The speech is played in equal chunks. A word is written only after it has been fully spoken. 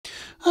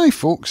Hi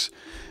folks!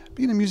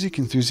 Being a music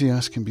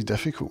enthusiast can be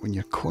difficult when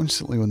you're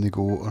constantly on the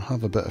go or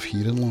have a bit of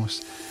hearing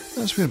loss.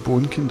 That's where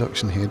Bone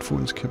Conduction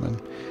Headphones come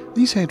in.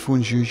 These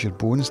headphones use your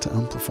bones to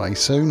amplify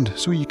sound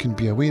so you can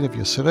be aware of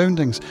your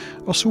surroundings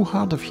or so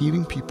hard of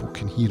hearing people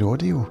can hear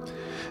audio.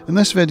 In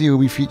this video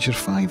we feature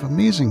 5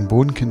 amazing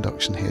Bone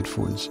Conduction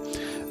headphones.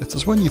 If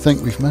there's one you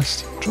think we've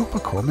missed, drop a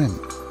comment.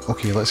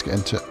 Okay, let's get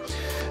into it.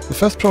 The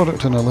 5th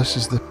product on our list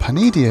is the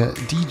Panadia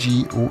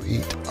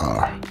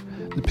DG08R.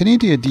 The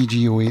Panadia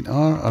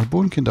DG08R are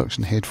bone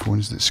conduction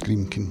headphones that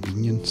scream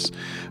convenience.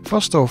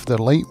 First off, they're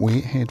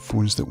lightweight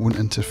headphones that won't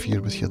interfere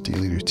with your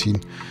daily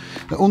routine.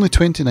 At only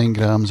 29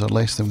 grams or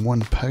less than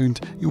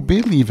 £1, you'll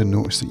barely even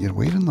notice that you're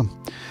wearing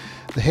them.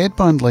 The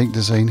headband-like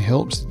design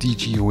helps the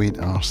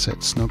DG08R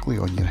sit snugly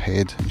on your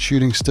head,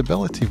 ensuring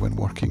stability when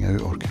working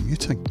out or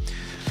commuting.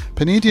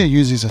 Panadia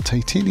uses a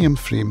titanium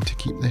frame to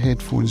keep the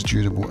headphones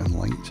durable and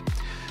light.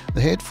 The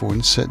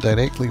headphones sit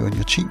directly on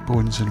your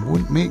cheekbones and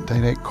won't make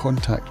direct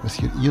contact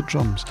with your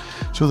eardrums,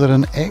 so they're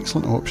an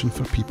excellent option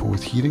for people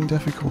with hearing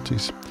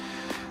difficulties.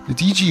 The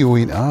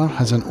DG08R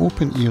has an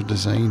open ear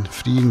design,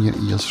 freeing your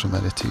ears from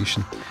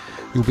irritation.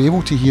 You'll be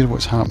able to hear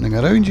what's happening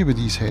around you with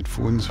these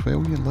headphones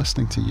while you're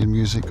listening to your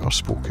music or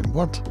spoken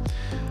word.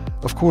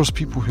 Of course,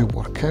 people who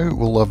work out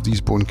will love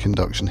these bone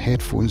conduction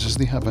headphones as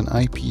they have an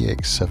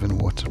IPX7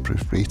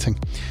 waterproof rating.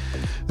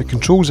 The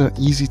controls are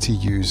easy to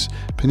use.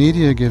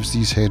 Panadia gives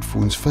these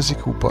headphones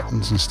physical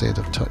buttons instead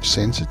of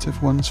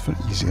touch-sensitive ones for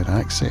easier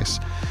access.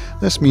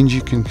 This means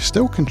you can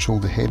still control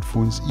the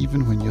headphones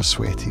even when you're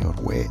sweaty or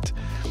wet.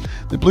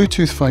 The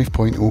Bluetooth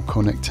 5.0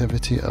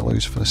 connectivity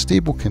allows for a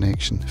stable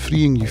connection,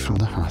 freeing you from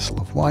the hassle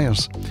of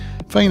wires.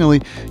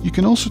 Finally, you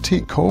can also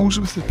take calls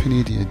with the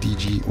Panadia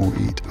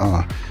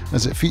DG08R,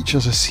 as it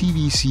features a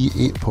CVC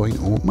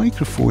 8.0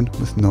 microphone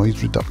with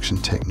noise reduction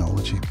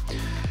technology.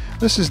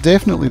 This is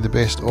definitely the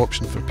best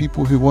option for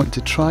people who want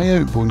to try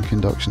out bone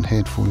conduction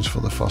headphones for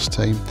the first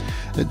time.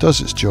 It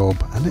does its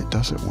job, and it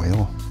does it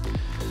well.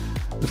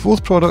 The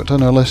 4th product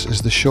on our list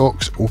is the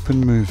Shokz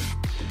OpenMove.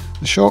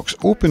 The Shokz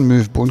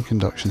OpenMove bone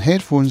conduction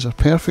headphones are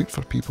perfect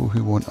for people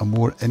who want a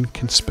more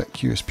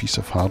inconspicuous piece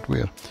of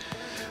hardware.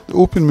 The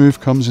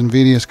OpenMove comes in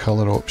various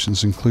colour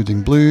options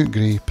including blue,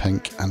 grey,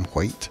 pink and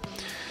white.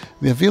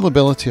 The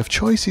availability of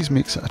choices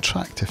makes it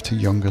attractive to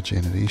younger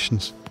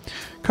generations.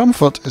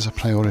 Comfort is a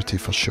priority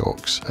for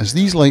Shokz, as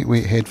these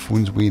lightweight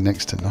headphones weigh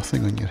next to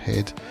nothing on your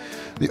head.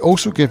 They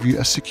also give you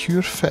a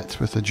secure fit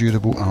with a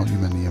durable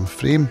aluminium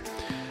frame.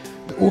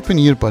 The open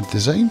earbud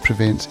design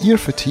prevents ear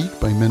fatigue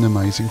by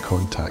minimising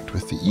contact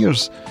with the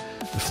ears.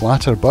 The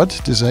flatter bud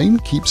design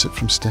keeps it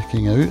from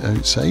sticking out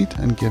outside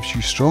and gives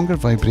you stronger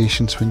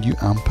vibrations when you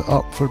amp it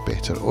up for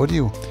better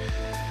audio.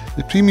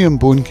 The premium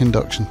bone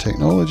conduction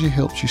technology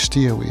helps you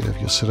stay aware of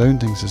your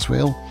surroundings as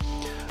well.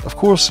 Of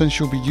course, since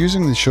you'll be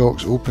using the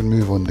Shokz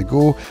OpenMove on the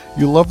go,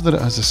 you'll love that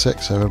it has a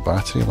 6-hour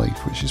battery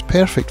life, which is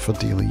perfect for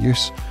daily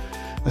use.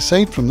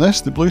 Aside from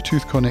this, the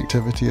Bluetooth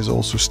connectivity is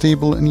also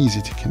stable and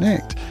easy to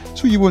connect,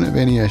 so you won't have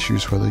any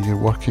issues whether you're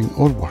working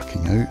or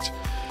working out.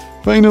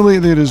 Finally,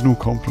 there is no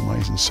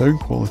compromise in sound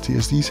quality,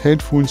 as these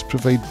headphones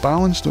provide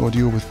balanced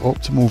audio with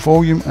optimal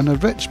volume and a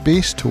rich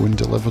bass tone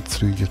delivered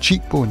through your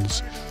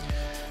cheekbones.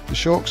 The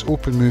Shokz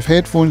OpenMove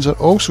headphones are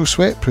also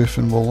sweatproof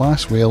and will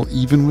last well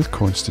even with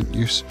constant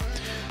use.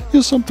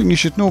 Here's something you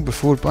should know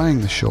before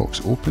buying the Shokz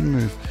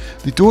OpenMove.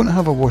 They don't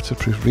have a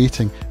waterproof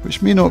rating,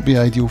 which may not be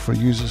ideal for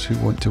users who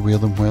want to wear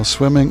them while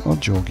swimming or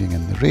jogging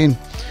in the rain.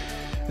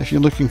 If you're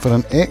looking for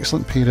an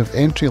excellent pair of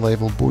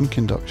entry-level bone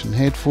conduction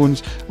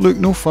headphones, look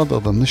no further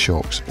than the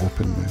Shokz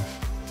OpenMove.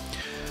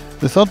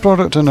 The 3rd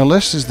product on our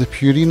list is the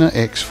Purerina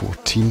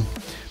X14.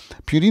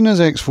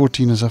 Purerina's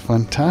X14 is a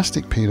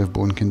fantastic pair of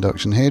bone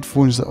conduction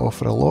headphones that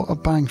offer a lot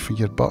of bang for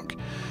your buck.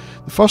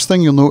 The first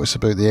thing you'll notice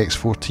about the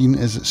X14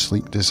 is its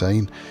sleek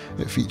design.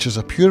 It features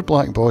a pure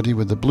black body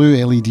with a blue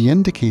LED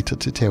indicator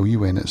to tell you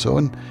when it's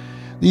on.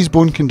 These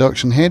bone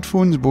conduction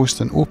headphones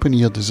boast an open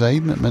ear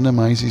design that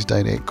minimises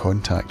direct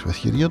contact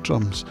with your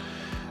eardrums.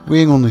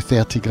 Weighing only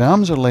 30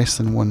 grams or less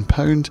than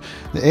 £1,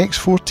 the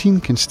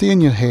X14 can stay in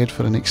your head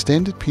for an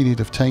extended period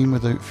of time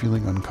without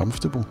feeling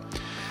uncomfortable.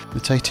 The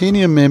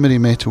titanium memory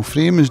metal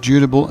frame is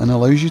durable and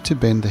allows you to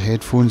bend the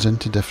headphones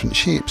into different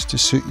shapes to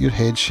suit your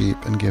head shape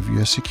and give you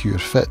a secure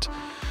fit.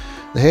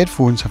 The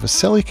headphones have a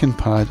silicone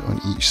pad on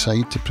each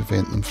side to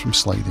prevent them from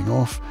sliding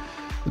off.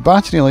 The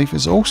battery life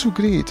is also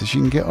great, as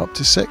you can get up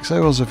to 6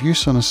 hours of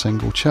use on a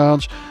single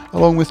charge,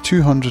 along with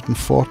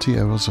 240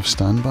 hours of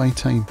standby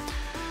time.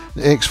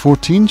 The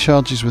X14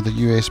 charges with a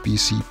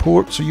USB-C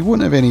port, so you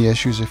won't have any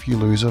issues if you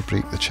lose or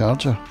break the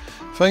charger.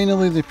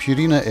 Finally, the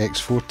Purerina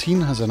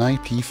X14 has an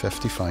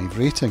IP55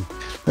 rating.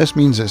 This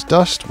means it's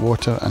dust,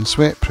 water and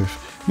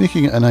sweat-proof,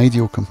 making it an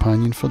ideal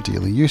companion for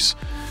daily use.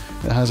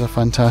 It has a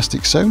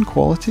fantastic sound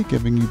quality,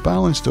 giving you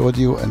balanced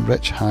audio and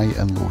rich high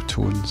and low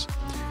tones.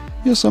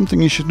 Here's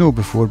something you should know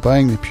before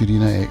buying the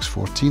Purerina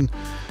X14.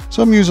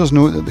 Some users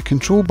note that the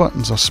control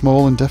buttons are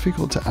small and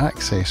difficult to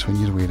access when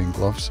you're wearing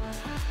gloves.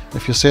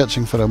 If you're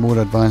searching for a more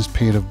advanced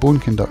pair of bone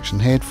conduction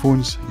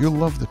headphones, you'll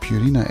love the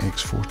Purerina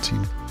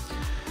X14.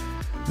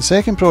 The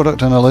second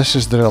product on our list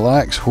is the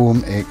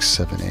RelxHome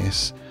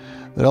X7S.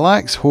 The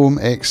RelxHome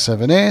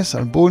X7S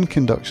are bone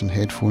conduction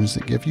headphones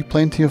that give you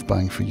plenty of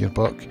bang for your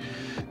buck.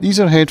 These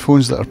are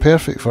headphones that are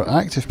perfect for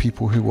active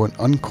people who want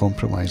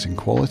uncompromising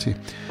quality.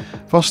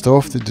 First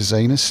off, the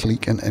design is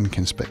sleek and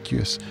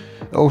inconspicuous.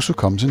 It also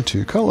comes in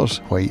two colours,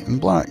 white and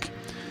black.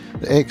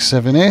 The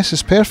X7S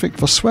is perfect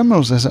for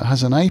swimmers as it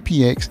has an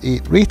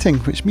IPX8 rating,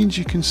 which means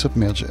you can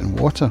submerge it in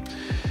water.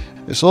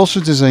 It's also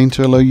designed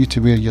to allow you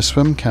to wear your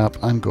swim cap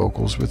and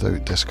goggles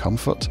without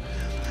discomfort.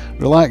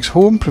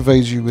 RelxHome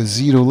provides you with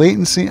zero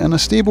latency and a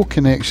stable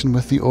connection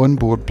with the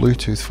onboard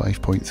Bluetooth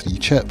 5.3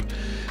 chip.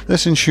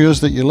 This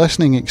ensures that your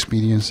listening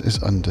experience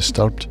is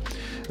undisturbed.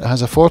 It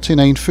has a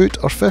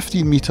 49-foot or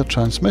 15-metre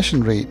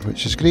transmission rate,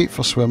 which is great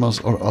for swimmers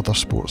or other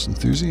sports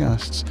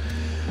enthusiasts.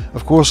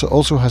 Of course, it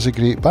also has a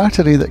great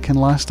battery that can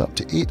last up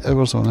to 8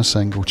 hours on a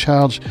single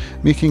charge,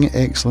 making it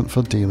excellent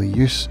for daily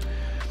use.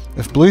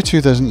 If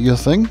Bluetooth isn't your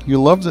thing,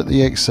 you'll love that the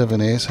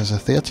X7S has a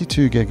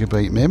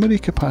 32GB memory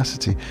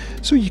capacity,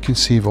 so you can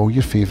save all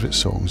your favourite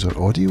songs or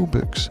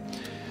audiobooks.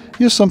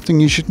 Here's something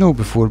you should know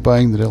before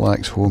buying the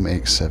RelxHome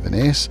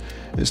X7S.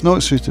 It's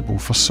not suitable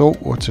for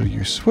saltwater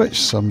use,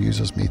 which some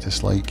users may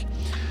dislike.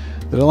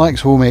 The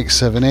RelxHome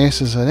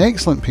X7S is an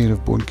excellent pair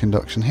of bone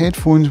conduction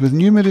headphones with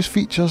numerous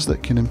features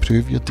that can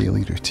improve your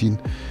daily routine.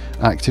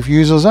 Active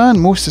users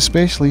and most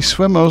especially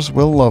swimmers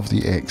will love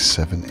the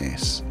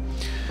X7S.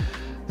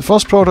 The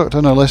first product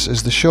on our list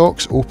is the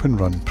SHOKZ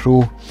OpenRun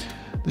Pro.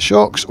 The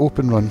SHOKZ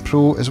OpenRun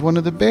Pro is one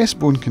of the best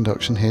bone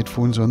conduction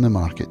headphones on the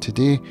market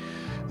today.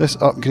 This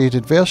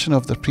upgraded version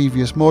of the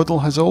previous model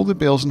has all the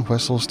bells and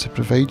whistles to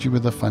provide you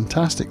with a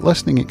fantastic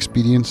listening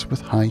experience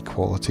with high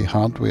quality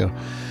hardware.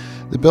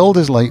 The build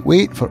is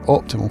lightweight for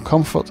optimal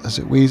comfort as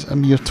it weighs a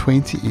mere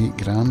 28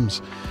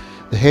 grams.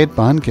 The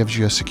headband gives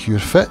you a secure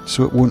fit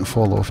so it won't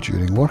fall off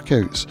during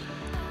workouts.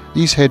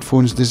 These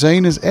headphones'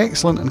 design is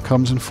excellent and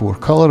comes in 4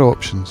 colour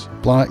options: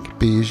 black,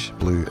 beige,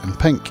 blue and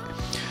pink.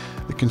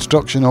 The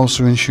construction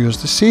also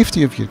ensures the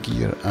safety of your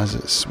gear as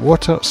it's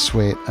water,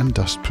 sweat and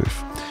dust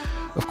proof.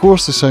 Of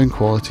course, the sound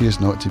quality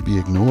is not to be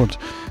ignored.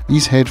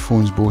 These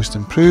headphones boast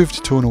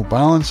improved tonal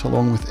balance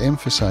along with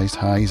emphasised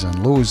highs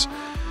and lows.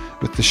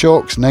 With the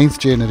Shokz 9th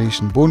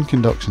generation bone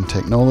conduction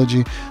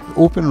technology, the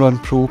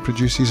OpenRun Pro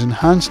produces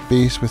enhanced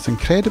bass with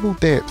incredible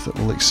depth that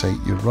will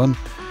excite your run.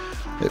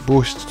 It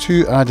boasts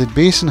 2 added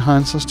bass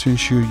enhancers to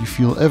ensure you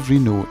feel every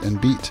note and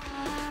beat.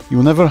 You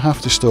will never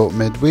have to stop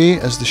midway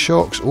as the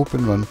Shokz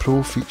OpenRun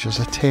Pro features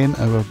a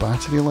 10-hour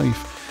battery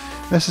life.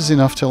 This is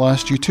enough to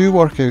last you 2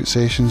 workout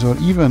sessions or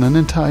even an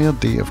entire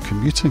day of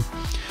commuting.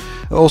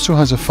 It also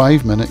has a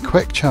 5-minute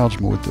quick charge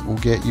mode that will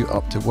get you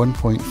up to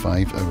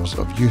 1.5 hours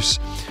of use.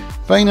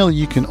 Finally,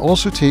 you can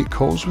also take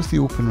calls with the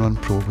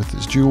OpenRun Pro with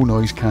its dual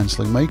noise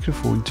cancelling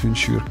microphone to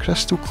ensure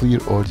crystal clear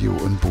audio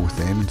on both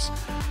ends.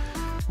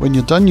 When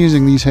you're done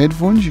using these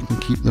headphones, you can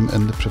keep them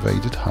in the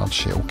provided hard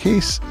shell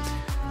case.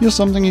 Here's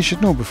something you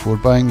should know before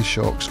buying the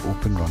Shokz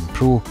OpenRun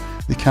Pro: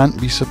 they can't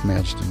be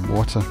submerged in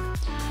water.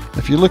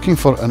 If you're looking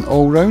for an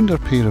all-rounder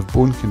pair of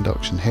bone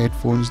conduction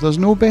headphones, there's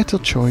no better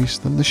choice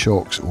than the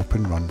Shokz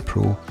OpenRun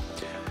Pro.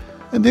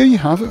 And there you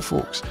have it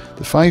folks,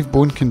 the 5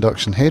 bone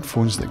conduction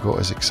headphones that got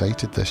us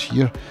excited this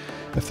year.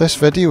 If this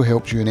video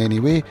helped you in any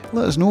way,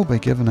 let us know by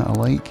giving it a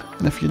like,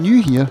 and if you're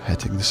new here,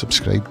 hitting the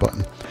subscribe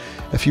button.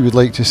 If you would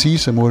like to see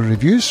some more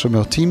reviews from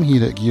our team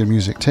here at Gear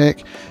Music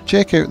Tech,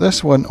 check out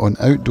this one on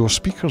outdoor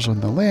speakers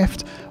on the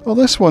left, or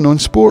this one on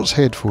sports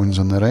headphones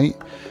on the right.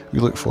 We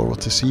look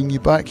forward to seeing you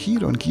back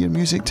here on Gear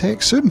Music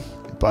Tech soon.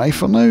 Bye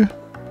for now.